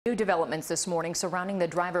New developments this morning surrounding the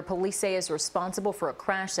driver police say is responsible for a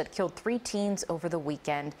crash that killed 3 teens over the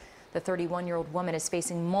weekend. The 31-year-old woman is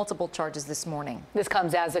facing multiple charges this morning. This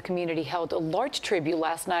comes as the community held a large tribute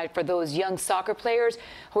last night for those young soccer players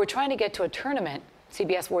who were trying to get to a tournament.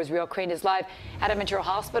 CBS 4's Riel Crane is live at a Ventura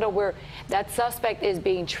Hospital where that suspect is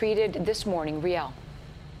being treated this morning. Riel.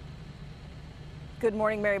 Good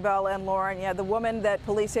morning, Mary Bell and Lauren. Yeah, the woman that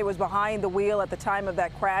police say was behind the wheel at the time of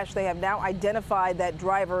that crash, they have now identified that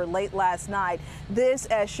driver late last night. This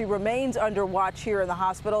as she remains under watch here in the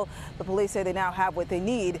hospital. The police say they now have what they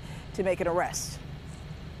need to make an arrest.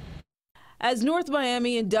 As North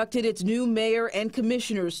Miami inducted its new mayor and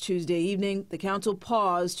commissioners Tuesday evening, the council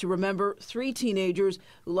paused to remember 3 teenagers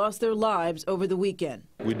who lost their lives over the weekend.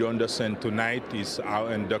 We do understand tonight is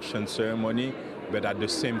our induction ceremony, but at the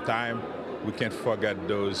same time, we can't forget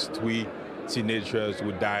those 3 teenagers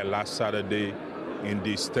who died last Saturday in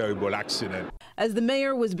this terrible accident. As the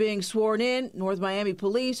mayor was being sworn in, North Miami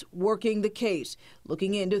police working the case,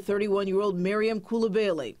 looking into 31-year-old Miriam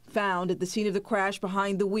Coulibaly, found at the scene of the crash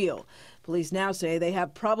behind the wheel. Police now say they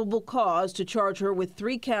have probable cause to charge her with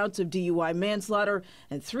 3 counts of DUI manslaughter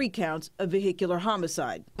and 3 counts of vehicular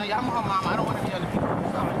homicide. I'm her mom. I don't want to be on the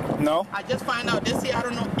picture. No? I just find out this year I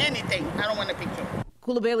don't know anything. I don't want the picture.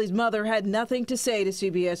 Coulibaly's mother had nothing to say to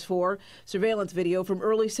CBS 4. Surveillance video from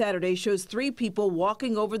early Saturday shows 3 people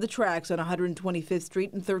walking over the tracks on 125th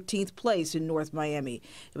Street and 13th Place in North Miami.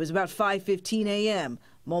 It was about 5:15 a.m.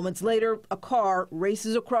 Moments later, a car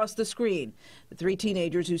races across the screen. The 3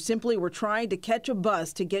 teenagers who simply were trying to catch a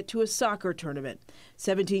bus to get to a soccer tournament.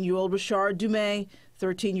 17-year-old Richard Dumais,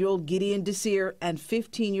 13-year-old Gideon Desir, and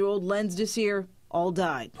 15-year-old Lenz Desir all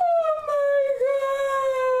died.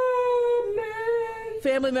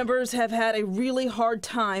 Family members have had a really hard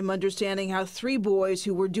time understanding how 3 boys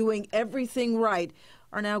who were doing everything right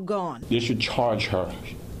are now gone. They should charge her,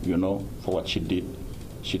 for what she did.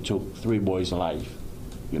 She took 3 boys' life.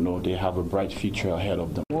 They have a bright future ahead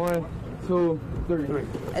of them. 1, 2, 3.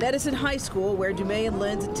 At Edison High School, where Dumais and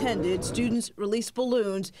Lenz attended, students released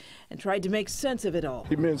balloons and tried to make sense of it all.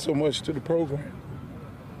 He meant so much to the program.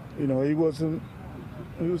 He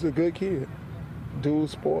was a good kid, dual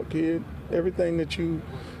sport kid. Everything that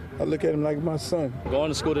I look at him like my son. Going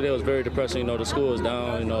to school today was very depressing. The school was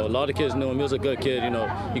down. A lot of kids knew him. He was a good kid.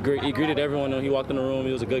 He greeted everyone when he walked in the room.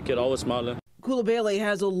 He was a good kid, always smiling. Coulibaly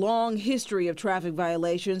has a long history of traffic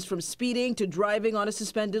violations, from speeding to driving on a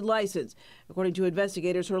suspended license. According to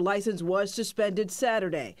investigators, her license was suspended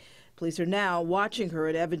Saturday. Police are now watching her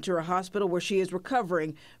at Ventura Hospital, where she is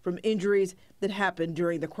recovering from injuries that happened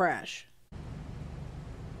during the crash.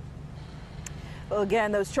 Well,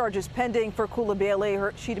 again, those charges pending for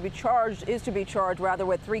Coulibaly. She is to be charged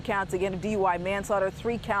with 3 counts again of DUI manslaughter,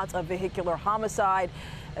 3 counts of vehicular homicide,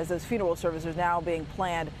 as those funeral services now being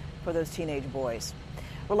planned for those teenage boys.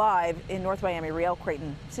 We're live in North Miami. Riel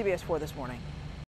Crane, CBS 4 this morning.